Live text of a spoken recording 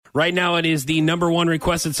Right now, it is the number one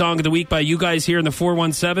requested song of the week by you guys here in the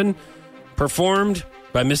 417, performed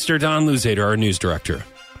by Mr. Don Louzader, our news director.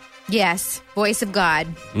 Yes, voice of God.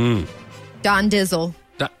 Mm. Don Dizzle.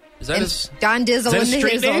 Is that his? Don Dizzle Is that in the his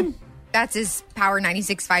street Hizzle. name? That's his Power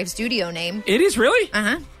 96.5 studio name. It is really?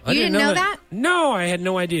 Uh-huh. I You didn't know that? No, I had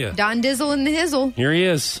no idea. Don Dizzle in the Hizzle. Here he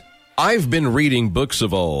is. I've been reading books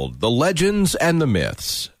of old, the legends and the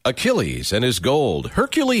myths, Achilles and his gold,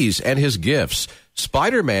 Hercules and his gifts,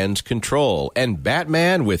 Spider-Man's control, and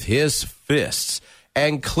Batman with his fists.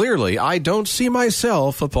 And clearly I don't see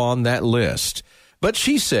myself upon that list. But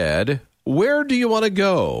she said, where do you want to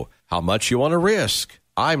go? How much you want to risk?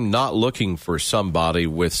 I'm not looking for somebody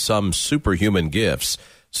with some superhuman gifts,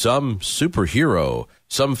 some superhero,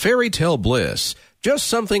 some fairy tale bliss, just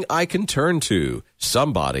something I can turn to,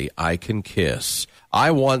 somebody I can kiss.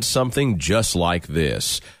 I want something just like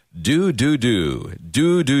this. Do, do, do,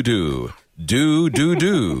 do, do, do, do, do,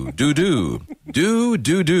 do, do, do, do, do,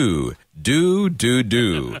 do, do, do,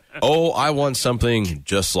 do. Oh, I want something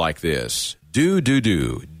just like this. Do, do,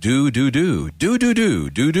 do, do, do, do, do, do, do,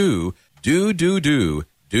 do, do. Do, do, do,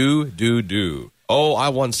 do, do, do. Oh, I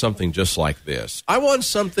want something just like this. I want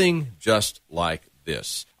something just like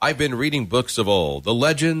this. I've been reading books of old, the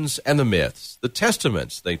legends and the myths, the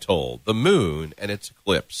testaments they told, the moon and its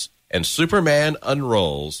eclipse. And Superman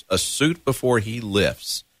unrolls a suit before he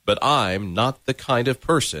lifts. But I'm not the kind of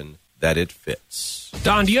person that it fits.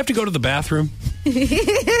 Don, do you have to go to the bathroom?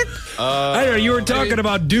 I don't know. You were talking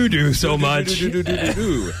about doo-doo so much.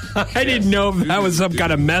 I didn't know if that was some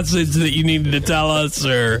kind of message that you needed to tell us,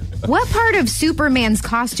 or... What part of Superman's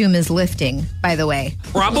costume is lifting, by the way?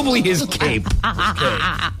 Probably his cape.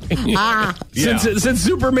 Since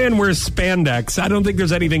Superman wears spandex, I don't think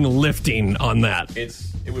there's anything lifting on that. It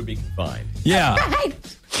would be confined. Yeah.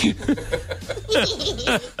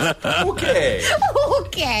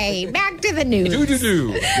 Okay, back to the news.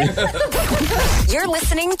 Do. You're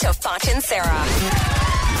listening to Foch and Sarah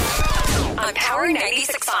on Power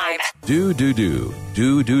 96.5. Do. Do. Do.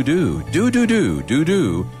 Do. Do. Do. Do. Do.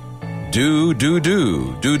 Do. Do. Do.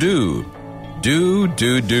 Do. Do. Do.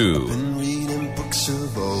 Do. Do. Been reading books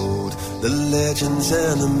of old, the legends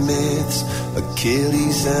and the myths,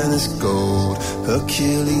 Achilles and his gold,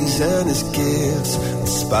 Hercules and his gifts, and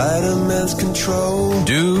Spider-Man's control,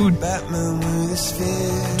 Dude. Batman with his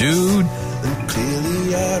fists. Dude. And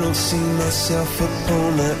clearly I don't see myself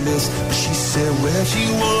upon that list. But she said, where'd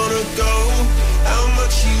you wanna go? How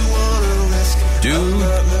much you wanna risk? Dude. I'm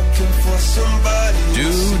not looking for somebody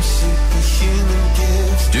with some superhuman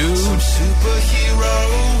gifts. Dude. Some superhero,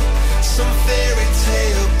 some fairy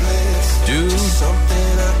tale bliss. Dude. Just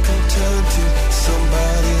something I can turn to,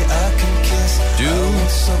 somebody I can kiss. Dude. I want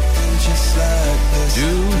something just like this.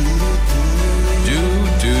 Dude. Do.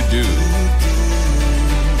 Do. Do.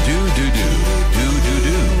 Do. Do. Do. Do. Do.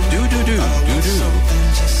 Do. Do. Do. Do. Do. Something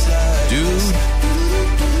just like Dude. this.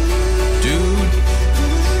 Dude.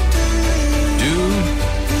 Dude.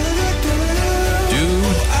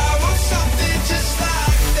 Dude. I want something just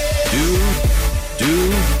like this. Dude.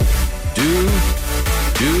 Dude. Dude.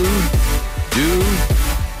 Dude. Dude.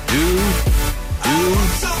 Dude. Dude.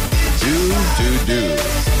 Do. Do. Do.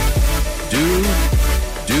 Do.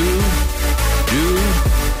 Do.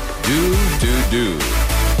 Do. Do. Do.